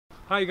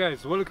Hi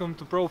guys, welcome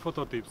to Pro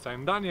Photo Tips.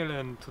 I'm Daniel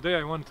and today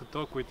I want to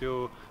talk with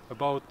you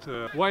about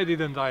why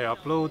didn't I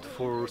upload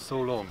for so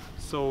long.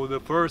 So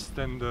the first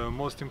and the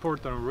most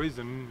important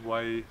reason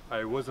why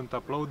I wasn't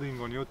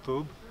uploading on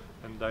YouTube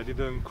and I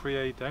didn't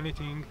create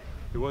anything,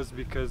 it was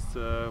because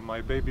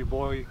my baby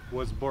boy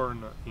was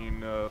born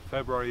in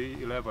February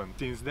 11th.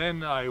 Since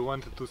then I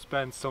wanted to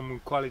spend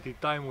some quality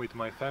time with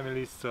my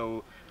family,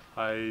 so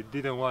I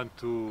didn't want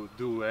to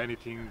do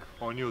anything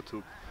on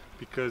YouTube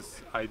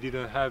because I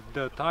didn't have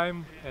the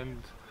time and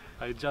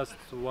I just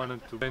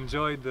wanted to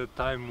enjoy the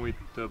time with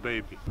the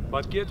baby.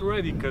 But get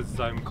ready,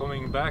 because I'm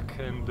coming back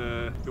and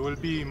it will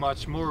be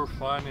much more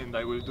fun, and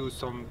I will do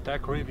some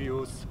tech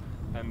reviews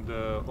and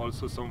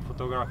also some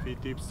photography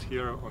tips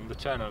here on the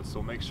channel.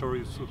 So make sure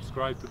you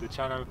subscribe to the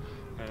channel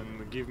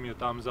and give me a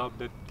thumbs up,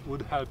 that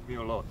would help me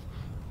a lot.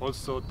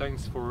 Also,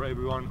 thanks for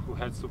everyone who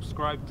had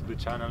subscribed to the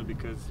channel,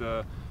 because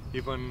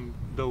even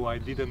though I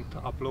didn't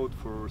upload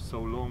for so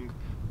long,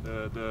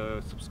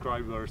 the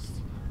subscribers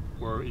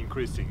were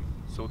increasing,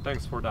 so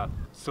thanks for that.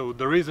 So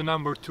the reason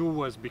number two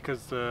was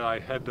because I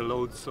had the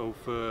loads of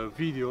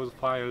video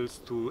files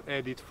to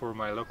edit for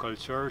my local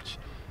church,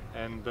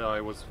 and I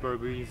was very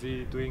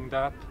busy doing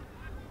that,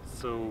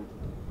 so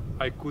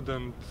I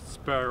couldn't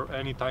spare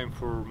any time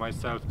for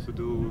myself to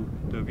do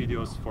the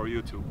videos for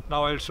YouTube.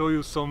 Now I'll show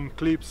you some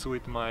clips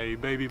with my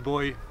baby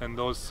boy and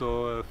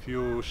also a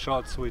few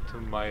shots with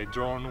my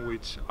drone,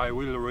 which I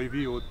will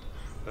review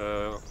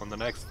on the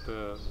next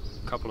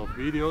couple of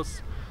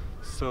videos.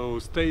 So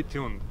stay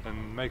tuned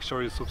and make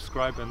sure you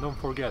subscribe, and don't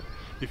forget,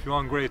 if you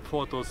want great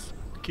photos,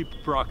 keep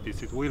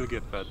practice, it will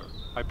get better,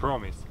 I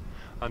promise.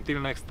 Until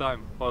next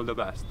time, all the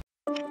best.